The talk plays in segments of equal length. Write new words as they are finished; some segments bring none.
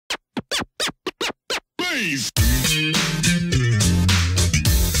freeze.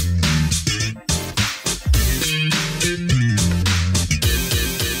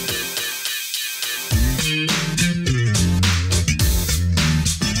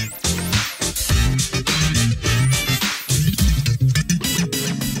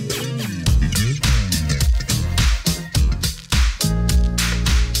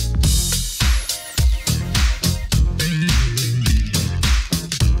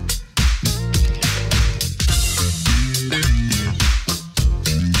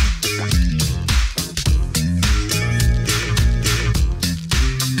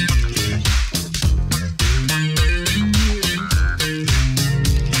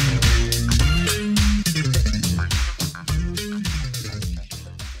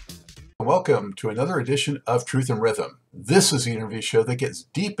 Welcome to another edition of Truth and Rhythm. This is the interview show that gets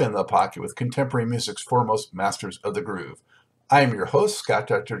deep in the pocket with contemporary music's foremost masters of the groove. I am your host, Scott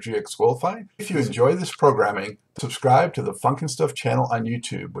Dr. GX Goldfine. If you enjoy this programming, subscribe to the Funk and Stuff channel on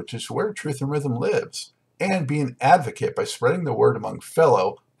YouTube, which is where Truth and Rhythm lives, and be an advocate by spreading the word among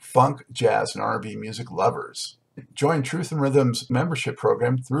fellow funk, jazz, and R&B music lovers. Join Truth and Rhythm's membership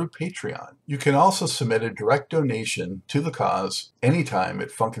program through Patreon. You can also submit a direct donation to the cause anytime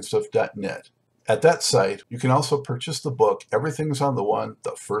at funkandstuff.net. At that site, you can also purchase the book Everything's on the One,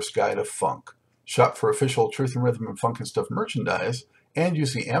 The First Guide of Funk. Shop for official Truth and Rhythm and Funk and Stuff merchandise, and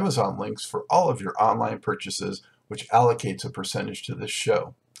use the Amazon links for all of your online purchases, which allocates a percentage to this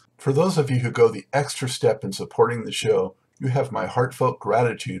show. For those of you who go the extra step in supporting the show, you have my heartfelt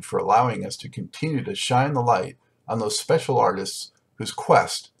gratitude for allowing us to continue to shine the light on those special artists whose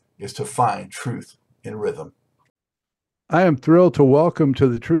quest is to find truth in rhythm. I am thrilled to welcome to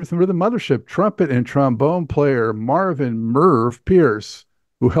the Truth and Rhythm Mothership trumpet and trombone player Marvin Merv Pierce,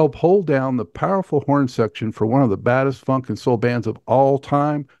 who helped hold down the powerful horn section for one of the baddest funk and soul bands of all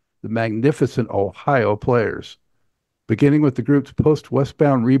time, the magnificent Ohio Players. Beginning with the group's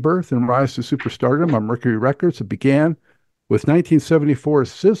post-Westbound rebirth and rise to superstardom on Mercury Records, it began with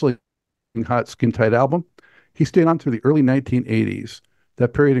 1974's sizzling-hot skin-tight album. He stayed on through the early 1980s.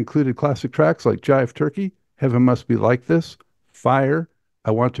 That period included classic tracks like Jive Turkey, Heaven Must Be Like This, Fire,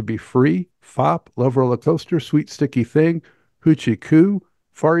 I Want to Be Free, Fopp, Love Rollercoaster, Sweet Sticky Thing, She Coo,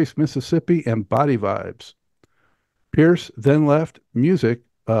 Far East Mississippi, and Body Vibes. Pierce then left music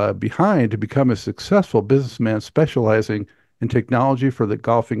behind to become a successful businessman specializing in technology for the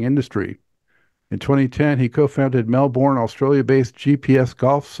golfing industry. In 2010, he co-founded Melbourne, Australia-based GPS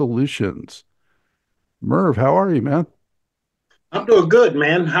Golf Solutions. Merv, how are you, man? I'm doing good,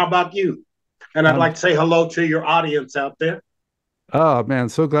 man. How about you? And I'd like to say hello to your audience out there. Oh, man,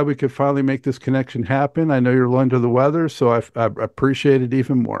 so glad we could finally make this connection happen. I know you're under the weather, so I appreciate it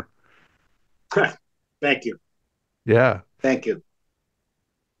even more. Thank you. Yeah. Thank you.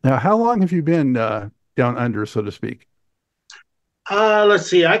 Now, how long have you been down under, so to speak? Let's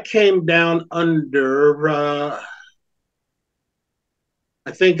see. I came down under,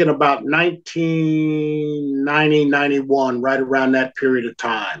 I think in about 1990, 91, right around that period of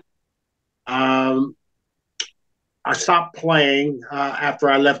time. I stopped playing after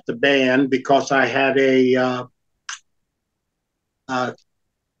I left the band because I had a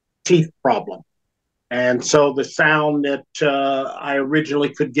teeth problem. And so the sound that I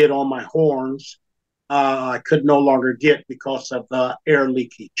originally could get on my horns, I could no longer get because of the air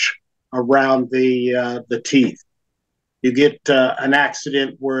leakage around the teeth. You get an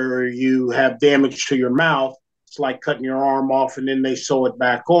accident where you have damage to your mouth. It's like cutting your arm off and then they sew it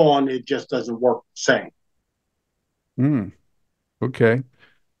back on. It just doesn't work the same. Okay.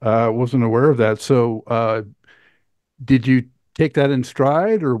 Wasn't aware of that. So did you take that in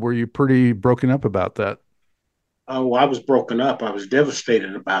stride, or were you pretty broken up about that? Oh, I was broken up. I was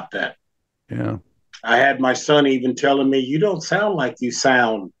devastated about that. Yeah. I had my son even telling me, you don't sound like you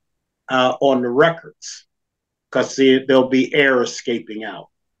sound on the records, because there'll be air escaping out.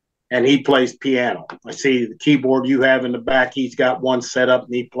 And he plays piano. I see the keyboard you have in the back. He's got one set up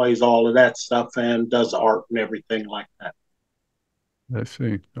and he plays all of that stuff and does art and everything like that. I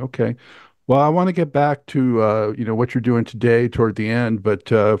see. Okay. Well, I want to get back to what you're doing today toward the end, but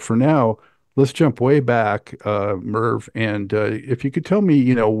for now, let's jump way back, Merv. And if you could tell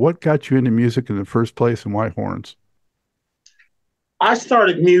me, what got you into music in the first place and why horns? I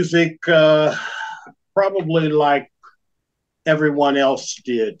started music probably like everyone else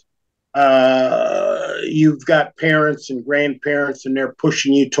did. You've got parents and grandparents and they're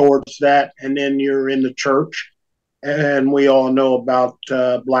pushing you towards that, and then you're in the church, and we all know about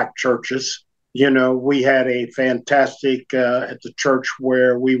black churches. We had a fantastic at the church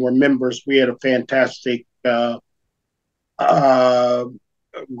where we were members, we had a fantastic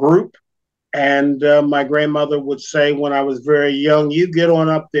group And my grandmother would say when I was very young, you get on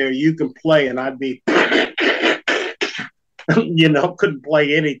up there, you can play. And I'd be, couldn't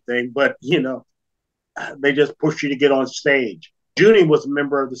play anything, but, they just push you to get on stage. Junie was a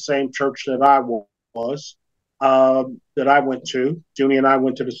member of the same church that I was, that I went to. Junie and I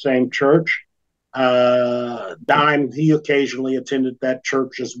went to the same church. Dime, he occasionally attended that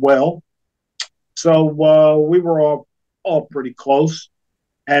church as well. So we were all pretty close.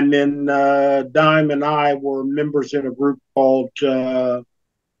 And then Dime and I were members in a group called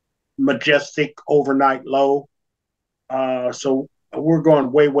Majestic Overnight Low. So we're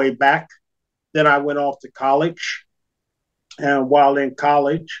going way, way back. Then I went off to college. And while in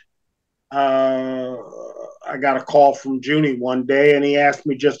college, I got a call from Junie one day, and he asked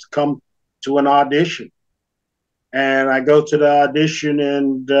me just to come to an audition. And I go to the audition,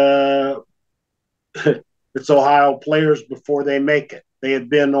 and it's Ohio players before they make it. They had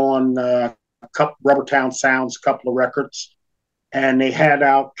been on Rubbertown Sound's couple of records, and they had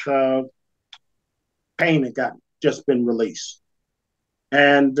out Pain had just been released.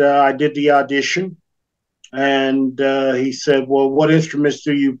 And I did the audition, and he said, well, what instruments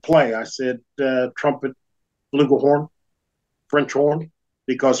do you play? I said, trumpet, flugelhorn, French horn,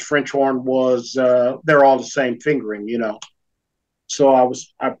 because French horn was, they're all the same fingering, So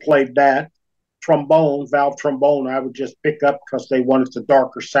I played that. Trombone, valve trombone, I would just pick up because they wanted the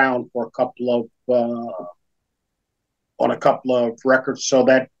darker sound for on a couple of records. So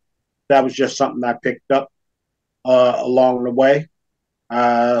that was just something I picked up along the way.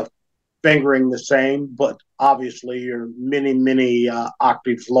 Fingering the same, but obviously you're many, many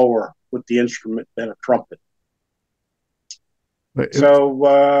octaves lower with the instrument than a trumpet. So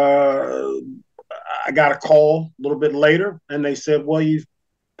I got a call a little bit later, and they said, well, you've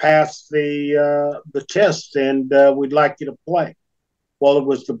passed the test, and we'd like you to play. Well, it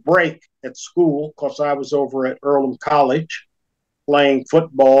was the break at school because I was over at Earlham College playing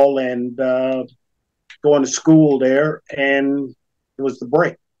football and going to school there, and it was the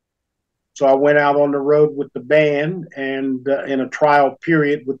break. So I went out on the road with the band and in a trial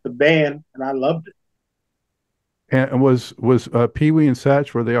period with the band, and I loved it. And was Pee Wee and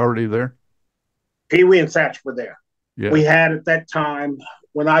Satch, were they already there? Pee Wee and Satch were there. Yeah. We had at that time,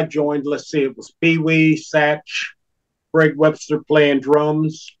 when I joined, let's see, it was Pee Wee, Satch, Greg Webster playing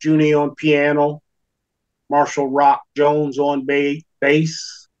drums, Junie on piano, Marshall Rock Jones on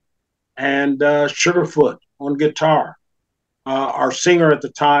bass, and Sugarfoot on guitar. Our singer at the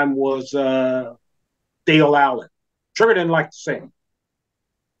time was Dale Allen. Sugar didn't like to sing.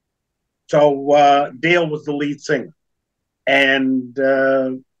 So Dale was the lead singer. And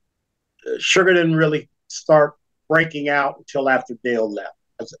Sugar didn't really start breaking out until after Dale left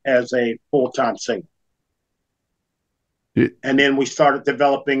as a full-time singer. And then we started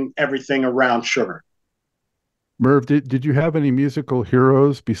developing everything around Sugar. Merv, did you have any musical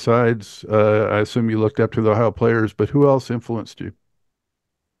heroes besides, I assume you looked up to the Ohio players, but who else influenced you?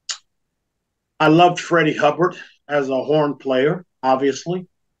 I loved Freddie Hubbard as a horn player, obviously.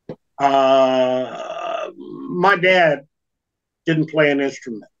 My dad didn't play an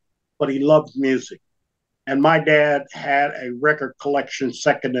instrument, but he loved music. And my dad had a record collection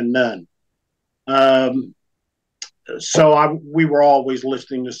second to none. So we were always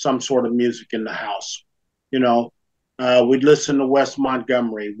listening to some sort of music in the house. We'd listen to Wes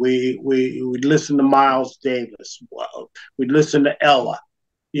Montgomery. We'd listen to Miles Davis. We'd listen to Ella.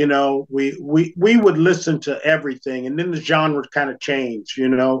 We would listen to everything, and then the genre kind of changed.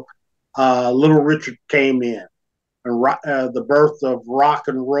 Little Richard came in, and the birth of rock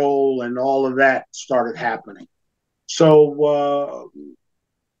and roll and all of that started happening. So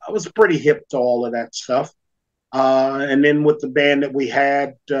I was pretty hip to all of that stuff. And then with the band that we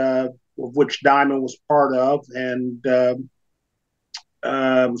had, of which Diamond was part of, and it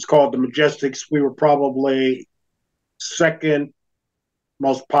was called the Majestics. We were probably second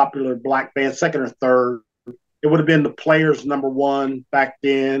most popular black band, second or third. It would have been the Players #1 back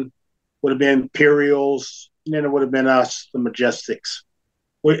then, would have been Imperials, and then it would have been us, the Majestics.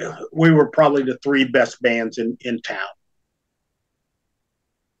 We were probably the three best bands in town.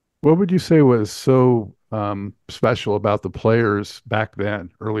 What would you say was so special about the Players back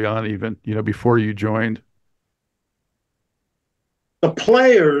then, early on even, before you joined? The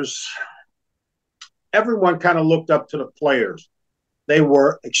Players, everyone kind of looked up to the Players. They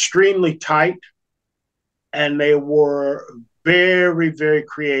were extremely tight, and they were very, very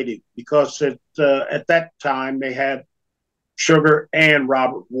creative because at that time they had Sugar and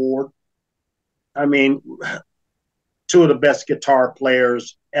Robert Ward. I mean, two of the best guitar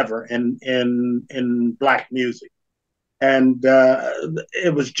players ever in black music. And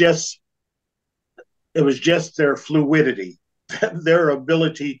it was just It was just their fluidity, their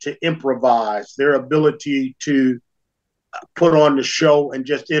ability to improvise, their ability to put on the show and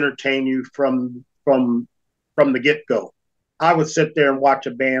just entertain you from the get go. I would sit there and watch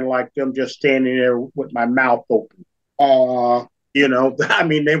a band like them just standing there with my mouth open. You know, I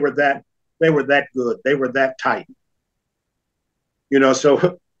mean, they were that good. They were that tight. You know,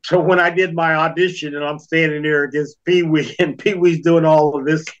 so when I did my audition and I'm standing there against Pee Wee and Pee Wee's doing all of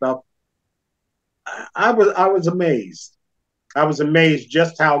this stuff, I was amazed. I was amazed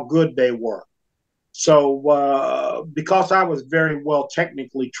just how good they were. So because I was very well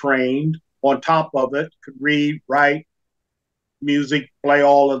technically trained, on top of it, could read, write, music, play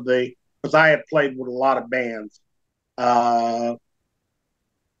all of the, because I had played with a lot of bands that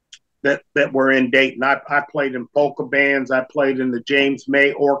were in Dayton. I played in polka bands. I played in the James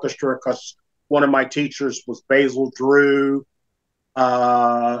May Orchestra because one of my teachers was Basil Drew.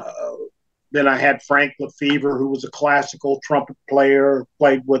 Then I had Frank Lefevre, who was a classical trumpet player,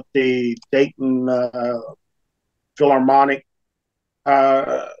 played with the Dayton Philharmonic.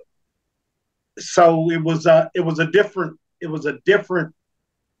 So it was a different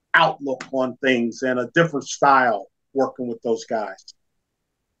outlook on things and a different style working with those guys.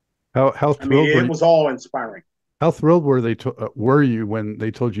 How I mean, it was all inspiring. How thrilled were you when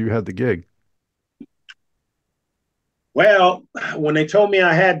they told you had the gig? Well, when they told me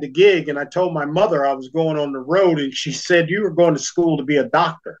I had the gig and I told my mother I was going on the road, and she said, "You were going to school to be a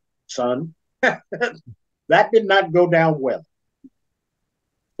doctor, son." That did not go down well.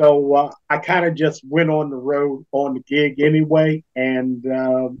 So I kind of just went on the road on the gig anyway. And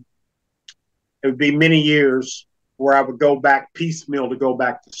it would be many years where I would go back piecemeal to go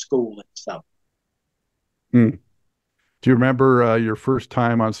back to school and stuff. Hmm. Do you remember your first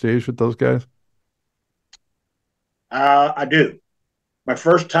time on stage with those guys? I do. My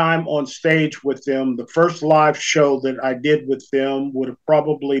first time on stage with them, the first live show that I did with them would have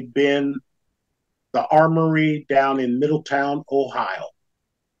probably been the Armory down in Middletown, Ohio.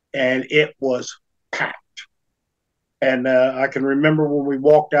 And it was packed. And I can remember when we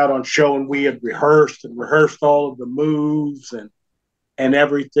walked out on show and we had rehearsed all of the moves and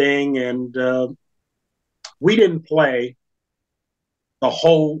everything. And we didn't play the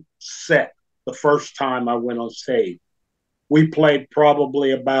whole set the first time I went on stage. We played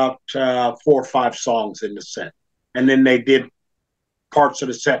probably about 4 or 5 songs in the set. And then they did parts of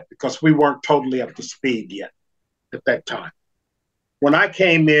the set because we weren't totally up to speed yet at that time. When I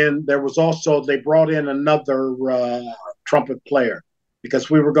came in, there was also, they brought in another trumpet player because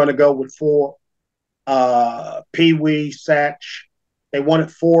we were going to go with 4 Pee Wee, Satch. They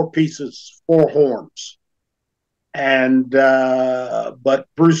wanted 4 pieces, 4 horns. And but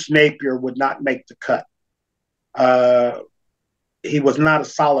Bruce Napier would not make the cut. He was not a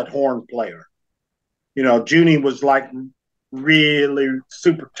solid horn player. You know, Junie was like really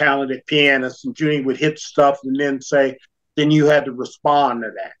super talented pianist, and Junie would hit stuff and then you had to respond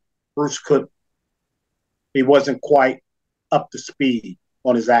to that. Bruce couldn't. He wasn't quite up to speed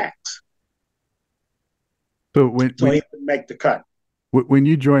on his acts. So he didn't make the cut. When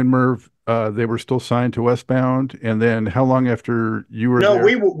you joined Merv, they were still signed to Westbound, and then how long after you were there?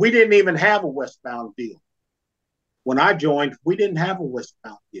 No, we didn't even have a Westbound deal. When I joined, we didn't have a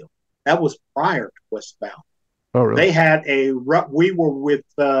Westbound deal. That was prior to Westbound. Oh, really? They had we were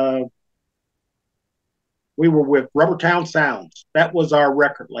with Rubbertown Sounds. That was our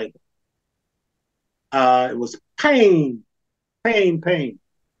record label. It was Pain. That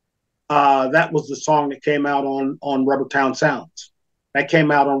was the song that came out on Rubbertown Sounds. That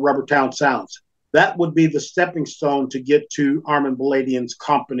came out on Rubbertown Sounds. That would be the stepping stone to get to Armin Baladian's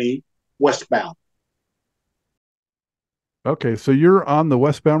company, Westbound. Okay, so you're on the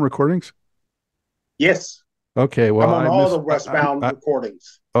Westbound recordings? Yes. Okay, well, I'm on all the Westbound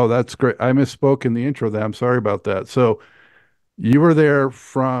recordings. Oh, that's great. I misspoke in the intro there. I'm sorry about that. So you were there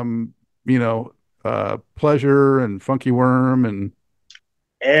from, Pleasure and Funky Worm and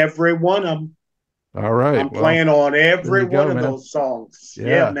every one of them. All right. I'm playing on every one of those songs.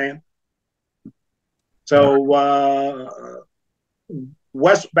 Yeah, man. So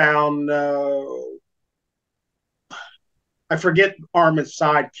Westbound, I forget Armin's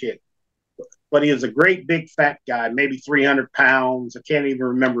sidekick, but he is a great big fat guy, maybe 300 pounds. I can't even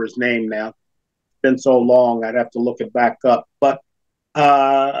remember his name now. It's been so long, I'd have to look it back up. But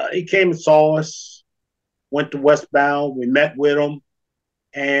he came and saw us, went to Westbound. We met with him,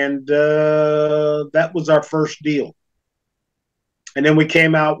 and that was our first deal. And then we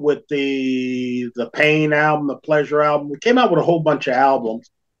came out with the Pain album, the Pleasure album. We came out with a whole bunch of albums,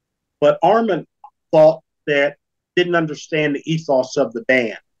 but Armin didn't understand the ethos of the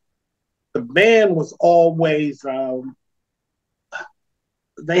band. The band was always,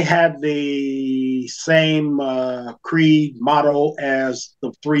 they had the same creed motto as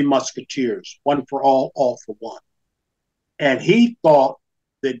the Three Musketeers, one for all for one. And he thought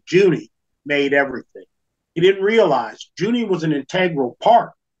that Junie made everything. He didn't realize Junie was an integral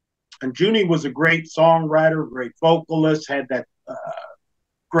part. And Junie was a great songwriter, great vocalist, had that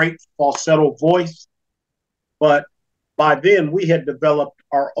great falsetto voice. But by then, we had developed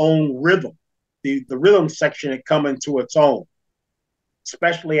our own rhythm. The rhythm section had come into its own,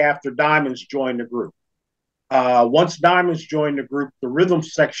 especially after Diamonds joined the group. Once Diamonds joined the group, the rhythm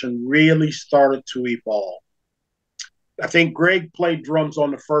section really started to evolve. I think Greg played drums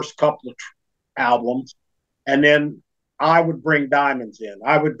on the first couple of albums, and then I would bring Diamonds in.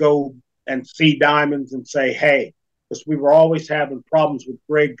 I would go and see Diamonds and say, hey, because we were always having problems with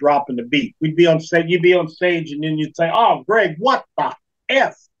Greg dropping the beat. We'd be on stage, you'd be on stage, and then you'd say, oh, Greg, what the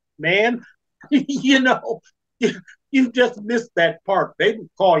F, man? You know, you just missed that part. They would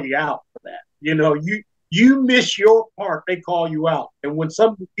call you out for that. You know, you miss your part, they call you out. And when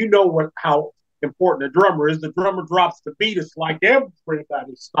how important a drummer is, the drummer drops the beat, it's like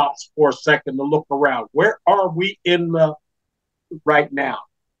everybody stops for a second to look around. Where are we in the right now?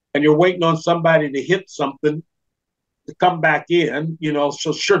 And you're waiting on somebody to hit something to come back in, you know,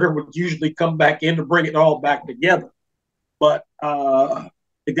 so Sugar would usually come back in to bring it all back together. But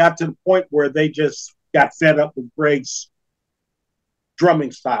it got to the point where they just got fed up with Greg's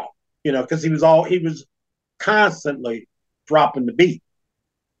drumming style, you know, because he was constantly dropping the beat.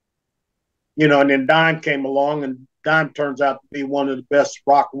 You know, and then Dime came along, and Dime turns out to be one of the best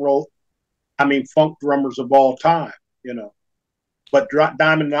funk drummers of all time, you know. But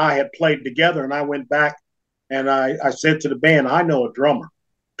Diamond and I had played together, and I went back and I said to the band, I know a drummer.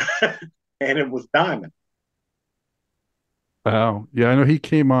 And it was Diamond. Wow. Yeah, I know he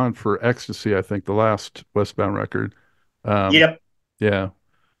came on for Ecstasy, I think, the last Westbound record. Yep. Yeah.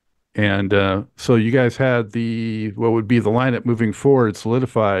 And so you guys had what would be the lineup moving forward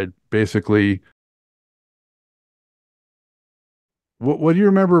solidified, basically. What do you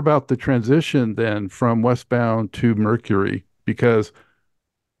remember about the transition then from Westbound to Mercury? Because,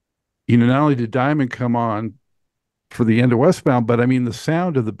 you know, not only did Diamond come on for the end of Westbound, but I mean, the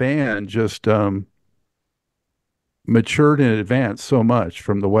sound of the band just matured and advanced so much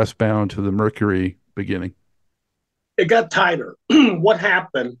from the Westbound to the Mercury beginning. It got tighter. What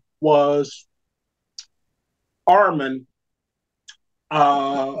happened was Armin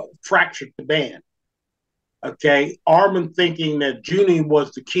fractured the band. Okay, Armin, thinking that Junie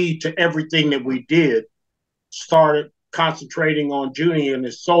was the key to everything that we did, started concentrating on Junie in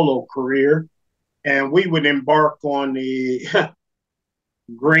his solo career, and we would embark on the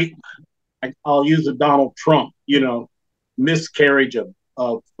great, I'll use a Donald Trump, you know, miscarriage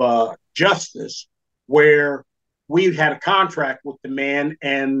of justice, where we had a contract with the man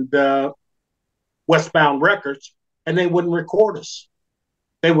and Westbound Records, and they wouldn't record us.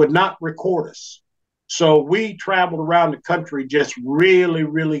 They would not record us. So we traveled around the country just really,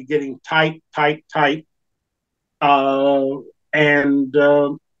 really getting tight, and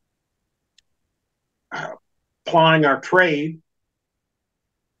applying our trade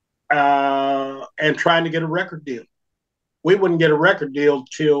and trying to get a record deal. We wouldn't get a record deal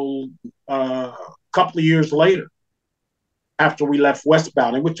till a couple of years later after we left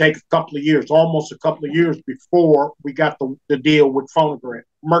Westbound. It would take a couple of years, almost a couple of years before we got the deal with Phonogram,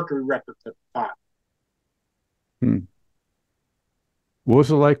 Mercury Records at the time. What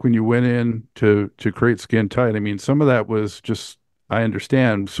was it like when you went in to create Skin Tight? I mean, some of that was just, I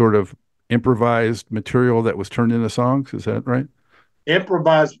understand, sort of improvised material that was turned into songs. Is that right?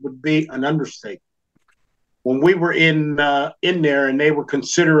 Improvised would be an understatement. When we were in there and they were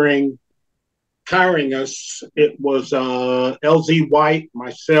considering hiring us, it was LZ White,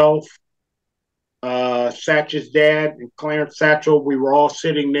 myself, Satch's dad, and Clarence Satchel. We were all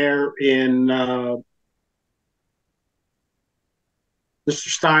sitting there in Mr.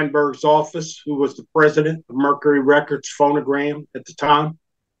 Steinberg's office, who was the president of Mercury Records Phonogram at the time.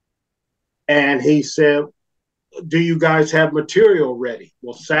 And he said, do you guys have material ready?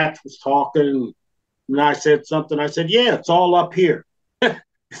 Well, Satch was talking, and I said something. I said, yeah, it's all up here.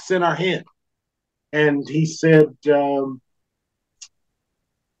 It's in our head. And he said,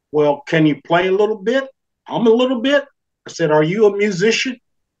 well, can you play a little bit? Hum a little bit? I said, are you a musician?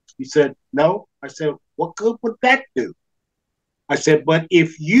 He said, no. I said, what good would that do? I said, but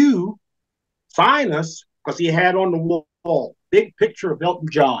if you sign us, because he had on the wall, big picture of Elton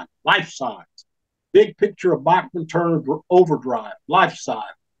John, life size, big picture of Bachman Turner Overdrive, life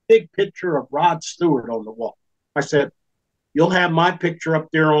size, big picture of Rod Stewart on the wall. I said, you'll have my picture up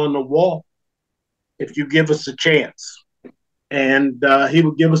there on the wall if you give us a chance. And he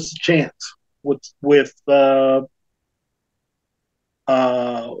would give us a chance with the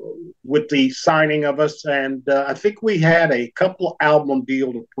signing of us. And I think we had a couple album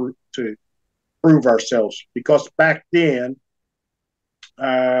deal to prove ourselves, because back then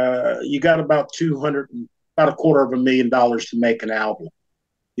you got about $250,000 to make an album,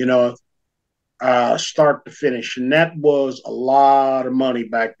 you know, start to finish. And that was a lot of money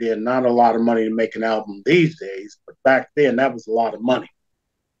back then. Not a lot of money to make an album these days, but back then that was a lot of money.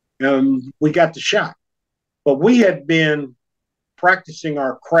 And we got the shot. But we had been practicing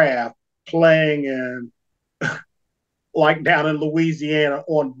our craft, playing in like down in Louisiana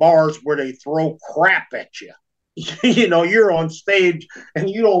on bars where they throw crap at you. You know, you're on stage and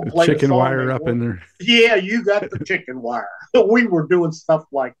you don't play chicken the song wire anymore. up in there. Yeah, you got the chicken wire. We were doing stuff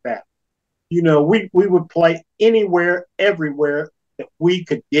like that. You know, we would play anywhere, everywhere that we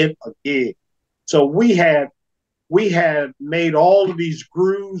could get a gig. So we had made all of these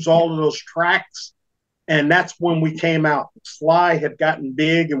grooves, all of those tracks, and that's when we came out. Sly had gotten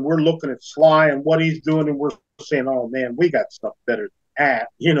big, and we're looking at Sly and what he's doing, and we're saying, oh man, we got stuff better than that.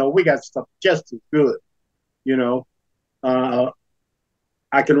 You know, we got stuff just as good. You know, I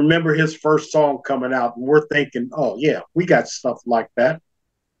can remember his first song coming out, and we're thinking, oh yeah, we got stuff like that.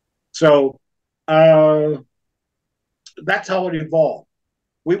 So that's how it evolved.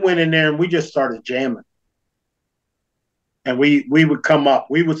 We went in there and we just started jamming. And we would come up.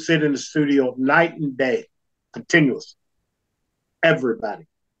 We would sit in the studio night and day, continuous. Everybody,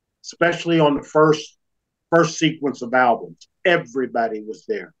 especially on the first sequence of albums, everybody was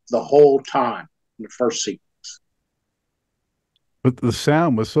there the whole time in the first sequence. But the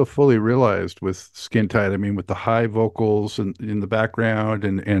sound was so fully realized with Skin Tight. I mean, with the high vocals and in the background,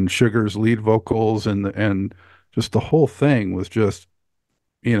 and Sugar's lead vocals, and just the whole thing was just,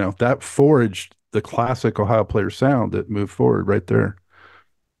 you know, that forged the classic Ohio Player sound that moved forward right there.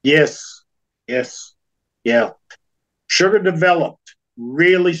 Yes, yeah. Sugar developed,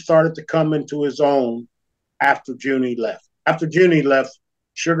 really started to come into his own after Junie left. After Junie left,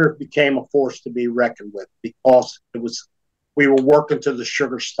 Sugar became a force to be reckoned with, because we were working to the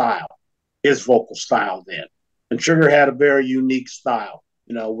Sugar style, his vocal style then. And Sugar had a very unique style,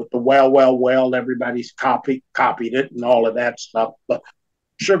 you know, with the well, everybody's copied it and all of that stuff. But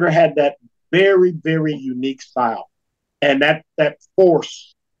Sugar had that very, very unique style. And that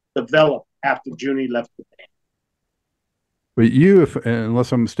force developed after Junie left the band. But you,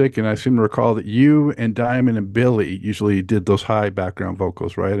 unless I'm mistaken, I seem to recall that you and Diamond and Billy usually did those high background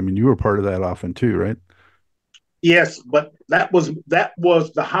vocals, right? I mean, you were part of that often too, right? Yes, but that was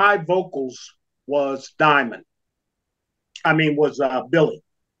the high vocals was Diamond. I mean, was Billy.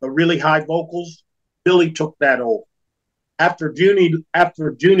 The really high vocals, Billy took that over. After Junie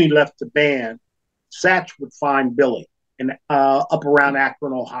left the band, Satch would find Billy up around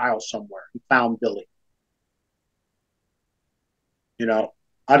Akron, Ohio somewhere. He found Billy. You know,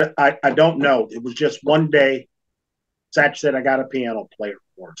 I don't know. It was just one day, Satch said, I got a piano player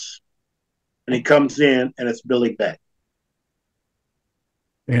for us. And he comes in, and it's Billy Beck.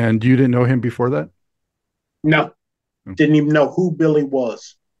 And you didn't know him before that? No. Didn't even know who Billy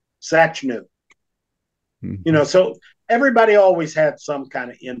was. Satch knew. Mm-hmm. You know, so everybody always had some kind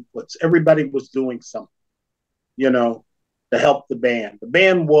of inputs. Everybody was doing something, you know, to help the band. The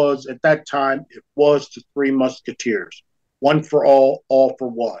band was, at that time, it was the Three Musketeers. One for all for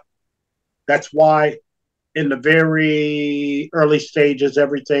one. That's why in the very early stages,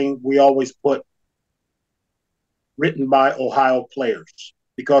 everything we always put written by Ohio players,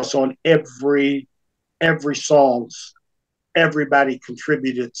 because on every songs, everybody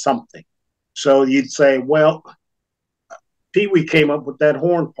contributed something. So you'd say, well, Pee Wee came up with that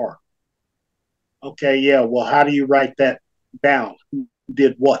horn part. Okay, yeah, well, how do you write that down? Who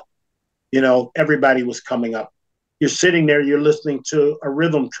did what? You know, everybody was coming up. You're sitting there, you're listening to a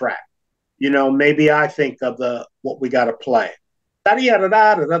rhythm track. You know, maybe I think of what we got to play.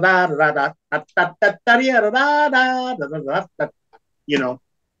 You know,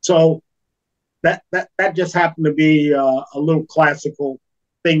 so that just happened to be a little classical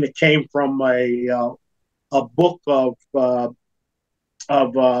thing that came from a book of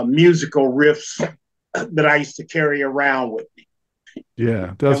musical riffs that I used to carry around with me.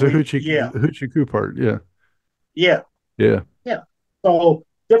 Yeah, that's the Hoochie Coo part. Yeah. So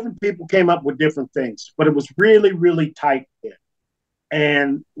different people came up with different things, but it was really, really tight then.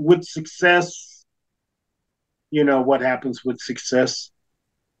 And with success, you know what happens with success?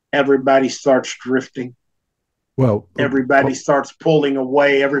 Everybody starts drifting. Well, everybody starts pulling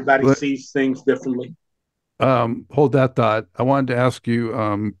away. Everybody sees things differently. Hold that thought. I wanted to ask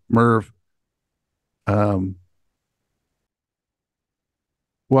you, Merv. Um,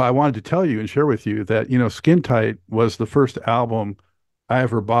 well, I wanted to tell you and share with you that, Skin Tight was the first album I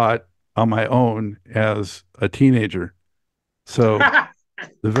ever bought on my own as a teenager. So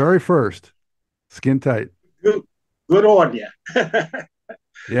the very first, Skin Tight. good, good on you,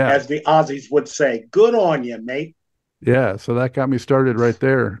 Yeah. as the Aussies would say. Good on you, mate. Yeah. So that got me started right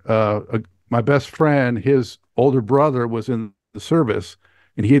there. My best friend, his older brother was in the service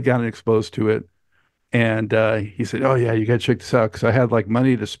and he had gotten exposed to it. And he said, "Oh yeah, you got to check this out." Because I had like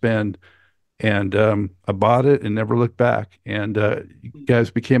money to spend, and I bought it and never looked back. And you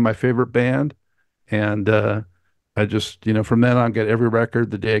guys became my favorite band. And I just, from then on, got every record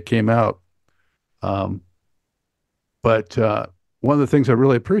the day it came out. Um, but one of the things I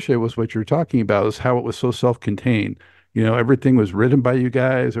really appreciate was what you're talking about is how it was so self-contained. Everything was written by you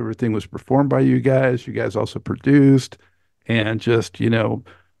guys, everything was performed by you guys. You guys also produced, and just,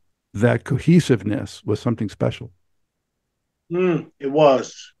 that cohesiveness was something special. It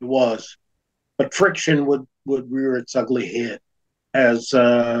was. But friction would rear its ugly head as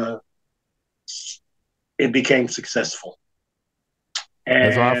it became successful.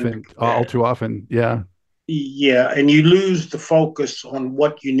 As And often, all too often, yeah. yeah, and you lose the focus on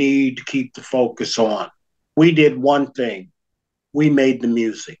what you need to keep the focus on. We did one thing, we made the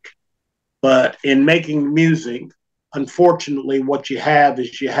music. But in making music, unfortunately, what you have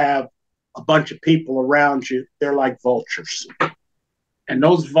is you have a bunch of people around you. They're like vultures. And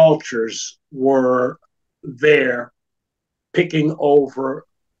those vultures were there picking over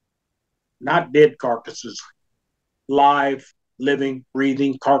not dead carcasses, live, living,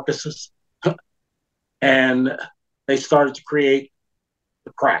 breathing carcasses. And they started to create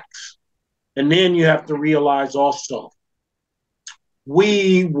the cracks. And then you have to realize also,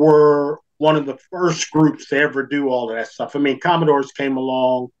 we were one of the first groups to ever do all of that stuff. I mean, Commodores came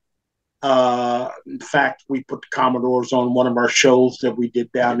along. In fact, we put the Commodores on one of our shows that we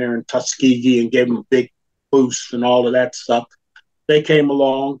did down there in Tuskegee and gave them a big boost and all of that stuff. They came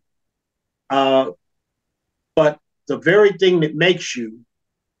along. But the very thing that makes you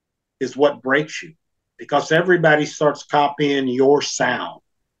is what breaks you, because everybody starts copying your sound.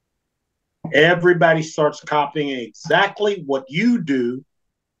 Everybody starts copying exactly what you do.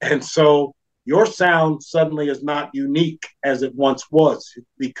 And so your sound suddenly is not unique as it once was. It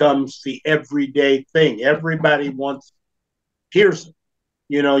becomes the everyday thing. Everybody wants, hears it.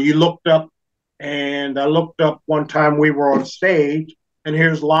 You looked up, and I looked up one time we were on stage, and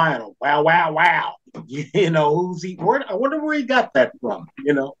here's Lionel. Wow, wow, wow. Who's he? I wonder where he got that from.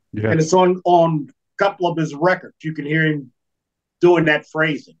 Yeah. And it's on a couple of his records. You can hear him doing that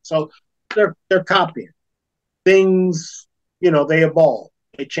phrasing. So they're copying things. They evolve,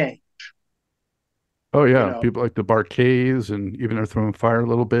 they change. Oh You yeah. know, People like the Barcays and even Earth, Wind& Fire a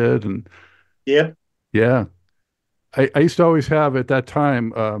little bit. And yep, yeah, I used to always have at that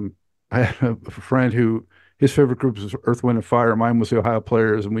time, I had a friend who his favorite group was Earth, Wind& Fire. Mine was the Ohio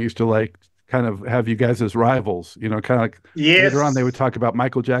Players. And we used to like kind of have you guys as rivals, kind of like later on they would yes, talk about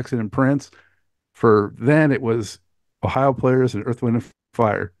Michael Jackson and Prince. For then it was Ohio Players and Earth, Wind&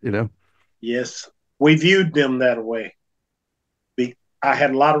 Fire. yes. We viewed them that way. I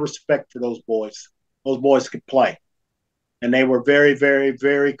had a lot of respect for those boys. Those boys could play, and they were very, very,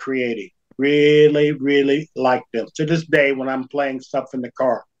 very creative. Really, really like them. To this day, when I'm playing stuff in the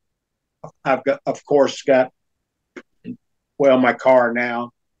car, I've got, of course, my car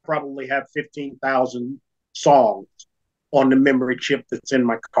now probably have 15,000 songs on the memory chip that's in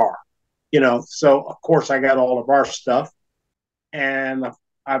my car. So of course I got all of our stuff, and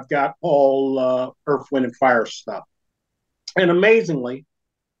I've got all Earth, Wind, and Fire stuff. And amazingly,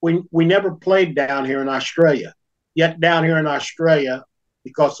 we never played down here in Australia. Yet down here in Australia,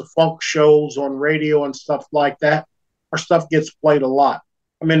 because of folk shows on radio and stuff like that, our stuff gets played a lot.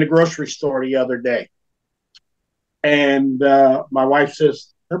 I'm in the grocery store the other day, and my wife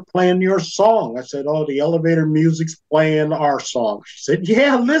says, "They're playing your song." I said, "Oh, the elevator music's playing our song." She said,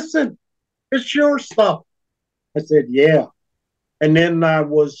 "Yeah, listen, it's your stuff." I said, "Yeah." And then I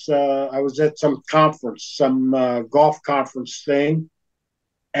was at some conference, some golf conference thing,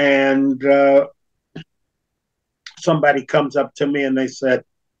 and somebody comes up to me and they said,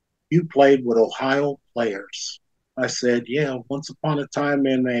 "You played with Ohio Players." I said, "Yeah, once upon a time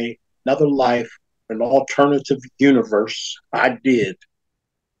in another life, an alternative universe, I did.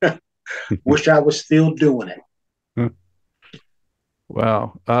 Wish I was still doing it."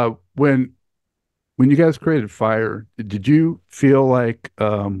 Wow. When you guys created Fire, did you feel like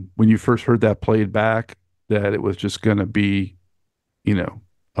when you first heard that played back that it was just going to be, you know,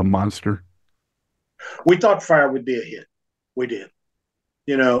 a monster? We thought Fire would be a hit. We did,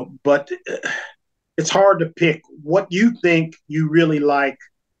 but it's hard to pick what you think you really like,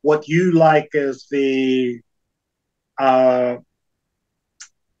 what you like as the uh,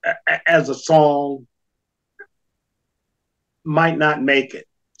 as a song might not make it.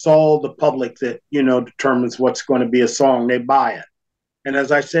 It's all the public that determines what's going to be a song. They buy it, and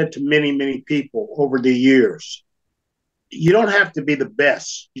as I said to many, many people over the years, you don't have to be the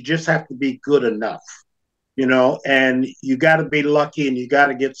best. You just have to be good enough, and you got to be lucky and you got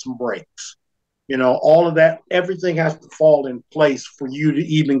to get some breaks. All of that, everything has to fall in place for you to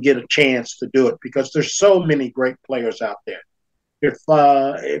even get a chance to do it because there's so many great players out there. If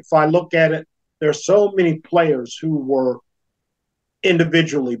I look at it, there's so many players who were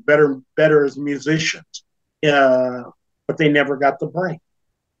individually better as musicians, but they never got the break.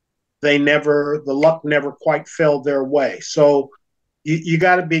 The luck never quite fell their way. So you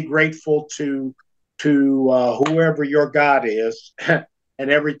got to be grateful to whoever your God is and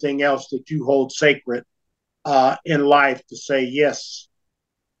everything else that you hold sacred in life to say, yes,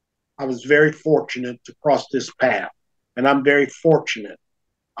 I was very fortunate to cross this path. And I'm very fortunate.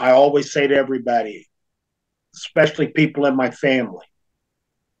 I always say to everybody, especially people in my family,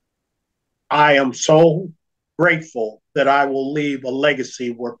 I am so grateful that I will leave a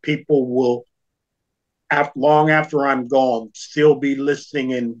legacy where people will, long after I'm gone, still be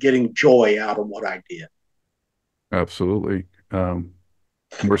listening and getting joy out of what I did. Absolutely.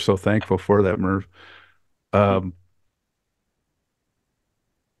 We're so thankful for that, Merv. Um,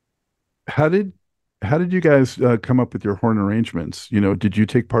 how did you guys come up with your horn arrangements? Did you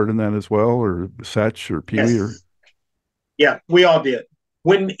take part in that as well, or Satch or Pee Wee? Or Yes. Yeah, we all did.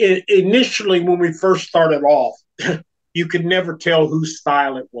 Initially, when we first started off, you could never tell whose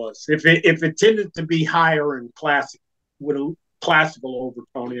style it was. If it tended to be higher in with a classical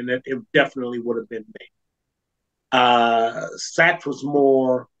overtone in it, it definitely would have been me. Satch was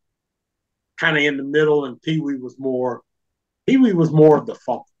more kind of in the middle, and Pee Wee was more of the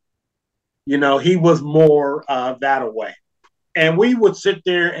funk. He was more that away. And we would sit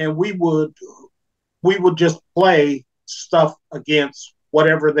there and we would just play stuff against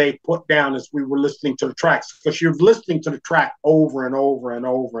whatever they put down as we were listening to the tracks, because you're listening to the track over and over and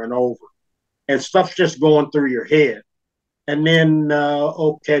over and over, and stuff's just going through your head. And then,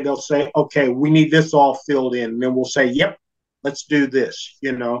 they'll say, okay, we need this all filled in. And then we'll say, yep, let's do this,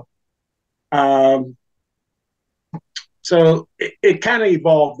 So it kind of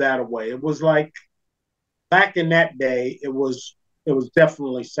evolved that way. It was like back in that day, it was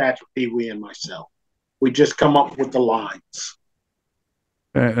definitely Satch, Pee Wee, and myself. We just come up with the lines.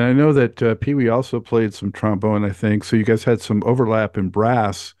 and I know that Pee Wee also played some trombone, I think. So you guys had some overlap in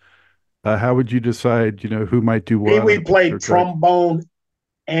brass. How would you decide, who might do what? Pee Wee played trombone,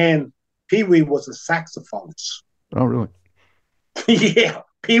 and Pee Wee was a saxophonist. Oh, really? Yeah,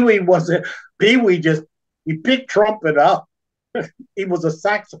 Pee Wee just, he picked trumpet up. He was a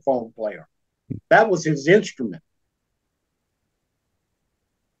saxophone player. That was his instrument.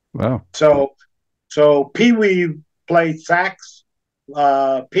 Wow. So Pee Wee played sax.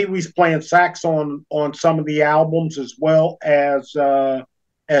 Pee Wee's playing sax on some of the albums as well as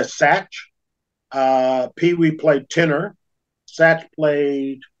Satch. Pee Wee played tenor. Satch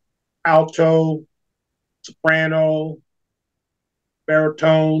played alto, soprano,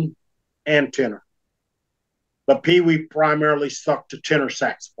 baritone, and tenor. But Pee Wee primarily stuck to tenor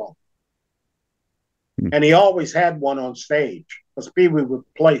saxophone. And he always had one on stage because Pee Wee would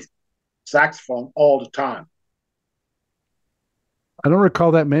play saxophone all the time. I don't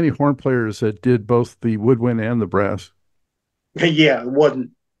recall that many horn players that did both the woodwind and the brass. Yeah, it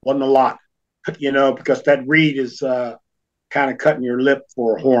wasn't a lot, because that reed is kind of cutting your lip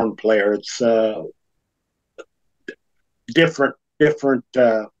for a horn player. It's different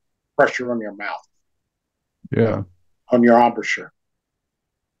pressure on your mouth. Yeah. On your embouchure.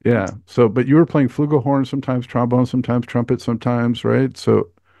 Yeah. So, but you were playing flugelhorn, sometimes trombone, sometimes trumpet, sometimes, right?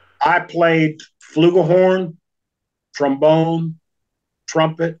 So I played flugelhorn, trombone,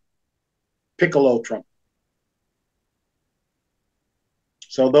 trumpet, piccolo trumpet.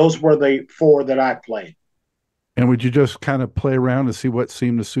 So those were the four that I played. And would you just kind of play around to see what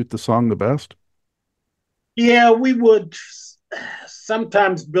seemed to suit the song the best? Yeah, we would.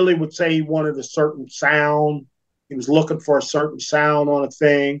 Sometimes Billy would say he wanted a certain sound. He was looking for a certain sound on a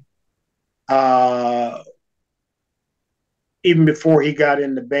thing. Even before he got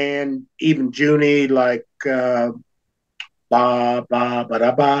in the band, even Junie, like ba ba ba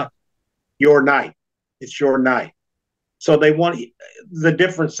da ba, your night. It's your night. So they want the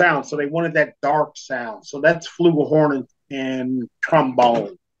different sounds. So they wanted that dark sound. So that's flugelhorn and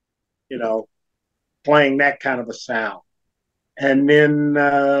trombone, playing that kind of a sound. And then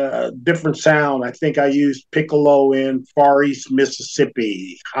different sound. I think I used piccolo in Far East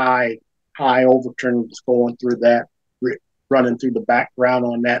Mississippi, high overtones going through that, running through the background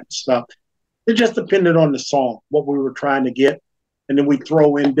on that and stuff. It just depended on the song, what we were trying to get. And then we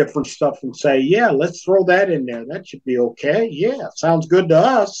throw in different stuff and say, yeah, let's throw that in there. That should be okay. Yeah, sounds good to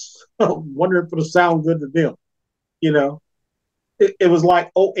us. Wonder if it'll sound good to them. You know, it was like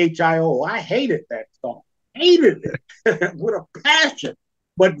OHIO. I hated that song. Hated it with a passion.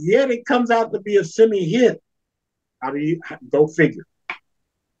 But yet it comes out to be a semi-hit. How do you go figure?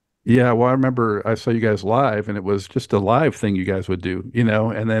 Yeah, well, I remember I saw you guys live, and it was just a live thing you guys would do,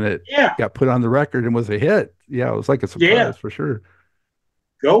 and then it Yeah, got put on the record and was a hit. Yeah, it was like a yeah, surprise for sure.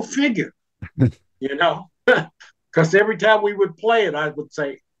 go figure. You know, because every time we would play it, I would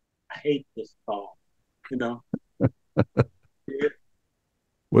say, I hate this song. You know, yeah,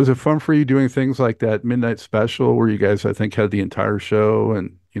 Was it fun for you doing things like that midnight special where you guys, I think, had the entire show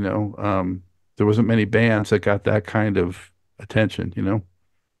and, there wasn't many bands that got that kind of attention?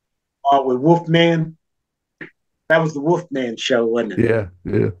 with Wolfman, that was the Wolfman show, wasn't it? Yeah,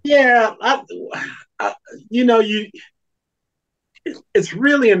 yeah. Yeah, I, you know, you it's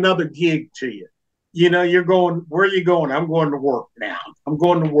really another gig to you. You know, you're going, where are you going? I'm going to work now. I'm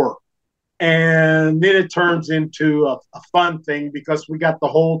going to work. And then it turns into a fun thing because we got the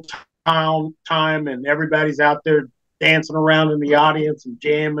whole town time and everybody's out there dancing around in the audience and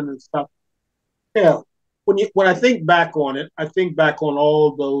jamming and stuff. Yeah. When I think back on it, I think back on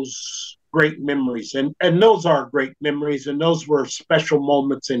all those great memories. And those are great memories and those were special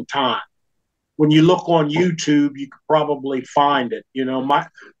moments in time. When you look on YouTube, you could probably find it. You know,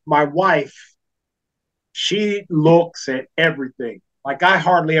 my wife, she looks at everything. Like I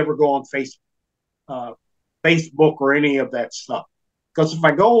hardly ever go on Facebook or any of that stuff. Because if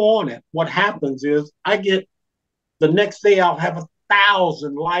I go on it, what happens is I get the next day I'll have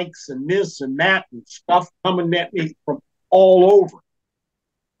 1,000 likes and this and that and stuff coming at me from all over.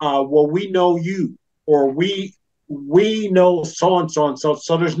 Well, we know you, or we know so and so and so.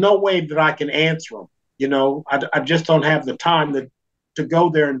 So there's no way that I can answer them. You know, I just don't have the time to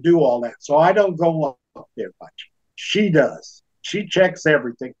go there and do all that. So I don't go up there much. She does. She checks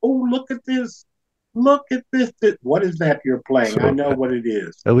everything. Oh, look at this. Look at this. What is that you're playing? I So know what it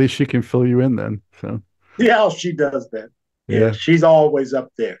is. at least she can fill you in then. So Yeah, she does that. Yeah, yeah. she's always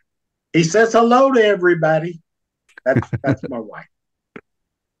up there. He says hello to everybody. That's my wife.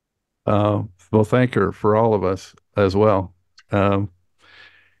 Well, thank her for all of us as well. Um,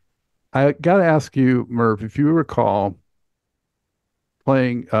 I got to ask you, Merv, if you recall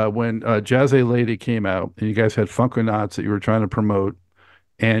playing when Jazz A Lady came out and you guys had Funkonauts that you were trying to promote,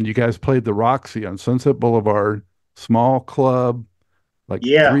 and you guys played the Roxy on Sunset Boulevard, small club, like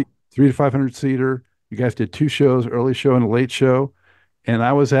Yeah, three to 500 seater. You guys did two shows, early show and a late show. And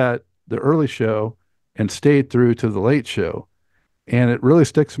I was at the early show and stayed through to the late show. And it really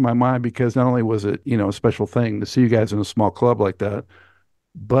sticks in my mind because not only was it, a special thing to see you guys in a small club like that,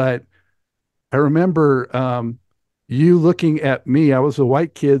 but I remember you looking at me. I was a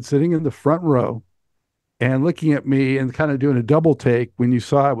white kid sitting in the front row and looking at me and kind of doing a double take when you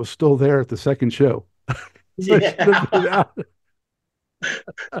saw I was still there at the second show. So I should have been yeah. out.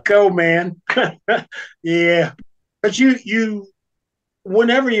 Go, man. Yeah. But you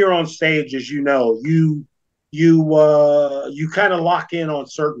whenever you're on stage, as you know, you kind of lock in on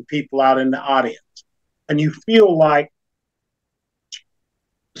certain people out in the audience. And you feel like,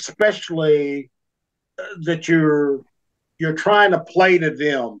 especially that you're trying to play to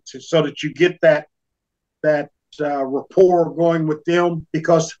them so that you get that rapport going with them,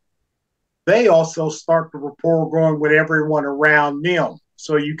 because they also start the rapport going with everyone around them.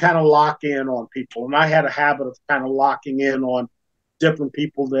 So you kind of lock in on people. And I had a habit of kind of locking in on different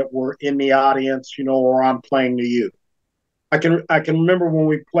people that were in the audience, or I'm playing to you. I can remember when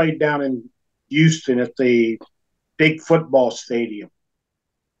we played down in Houston at the big football stadium.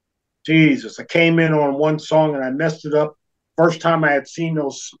 Jesus, I came in on one song and I messed it up. First time I had seen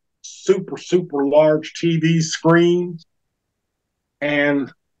those super, super large TV screens,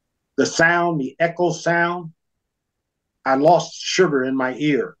 and the echo sound, I lost sugar in my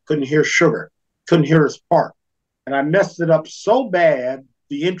ear. Couldn't hear sugar. Couldn't hear his part. And I messed it up so bad,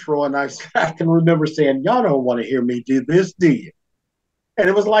 the intro, and I can remember saying, y'all don't want to hear me do this, do you? And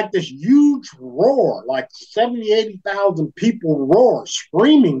it was like this huge roar, like 70, 80,000 people roar,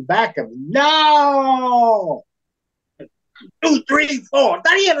 screaming back at me, no! 2, 3, 4,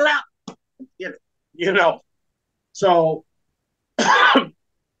 that ain't allowed. Get it, So the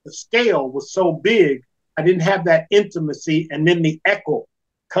scale was so big, I didn't have that intimacy, and then the echo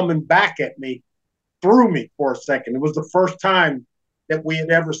coming back at me. threw me for a second. It was the first time that we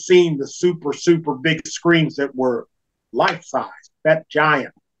had ever seen the super, super big screens that were life size, that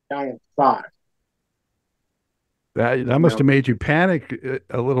giant size. That must have made you panic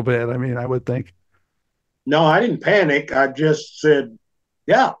a little bit. I mean, I would think. No, I didn't panic. I just said,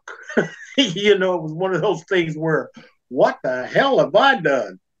 yuck. It was one of those things where, what the hell have I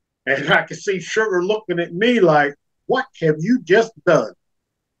done? And I could see Sugar looking at me like, what have you just done?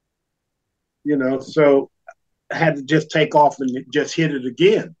 So I had to just take off and just hit it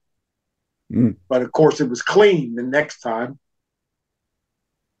again. But of course, it was clean the next time.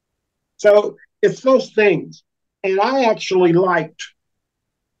 So it's those things. And I actually liked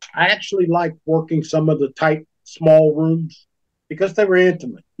working some of the tight, small rooms because they were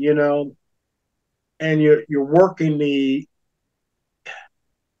intimate, and you're working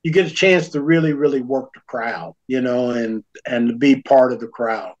you get a chance to really, really work the crowd, and to be part of the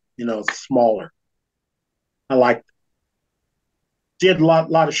crowd, smaller. I liked it. Did a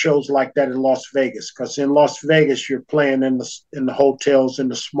lot of shows like that in Las Vegas, because in Las Vegas you're playing in the hotels, in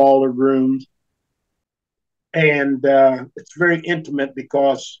the smaller rooms, and it's very intimate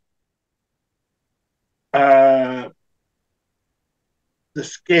because the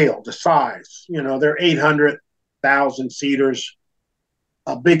scale, the size, they're 800,000 seaters.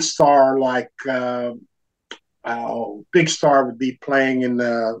 A big star like Big Star would be playing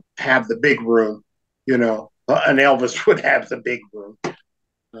have the big room, and Elvis would have the big room,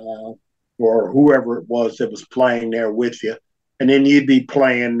 or whoever it was that was playing there with you. And then you'd be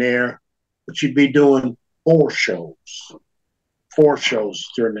playing there, but you'd be doing four shows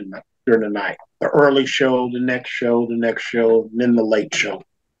during the night. The early show, the next show, and then the late show.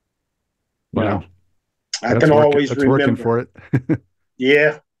 Wow. I can always remember. Working for it.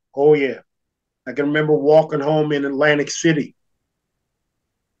 Yeah. Oh, yeah. I can remember walking home in Atlantic City,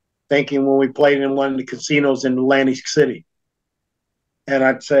 thinking when we played in one of the casinos in Atlantic City. And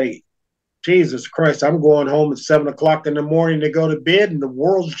I'd say, Jesus Christ, I'm going home at 7 o'clock in the morning to go to bed, and the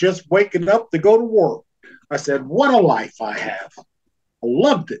world's just waking up to go to work. I said, what a life I have. I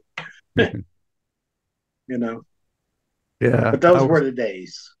loved it. Yeah. But those were the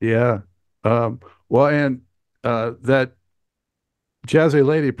days. Yeah. Well, and that Jazzy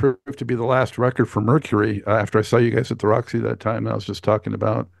Lady proved to be the last record for Mercury after I saw you guys at the Roxy that time I was just talking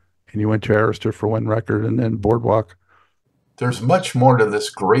about. And you went to Arista for one record and then Boardwalk. There's much more to this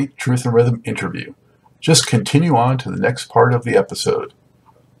great Truth and Rhythm interview. Just continue on to the next part of the episode.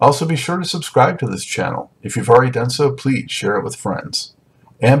 Also, be sure to subscribe to this channel. If you've already done so, please share it with friends.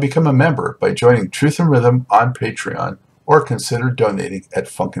 And become a member by joining Truth and Rhythm on Patreon, or consider donating at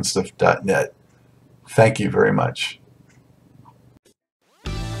funkinstuff.net. Thank you very much.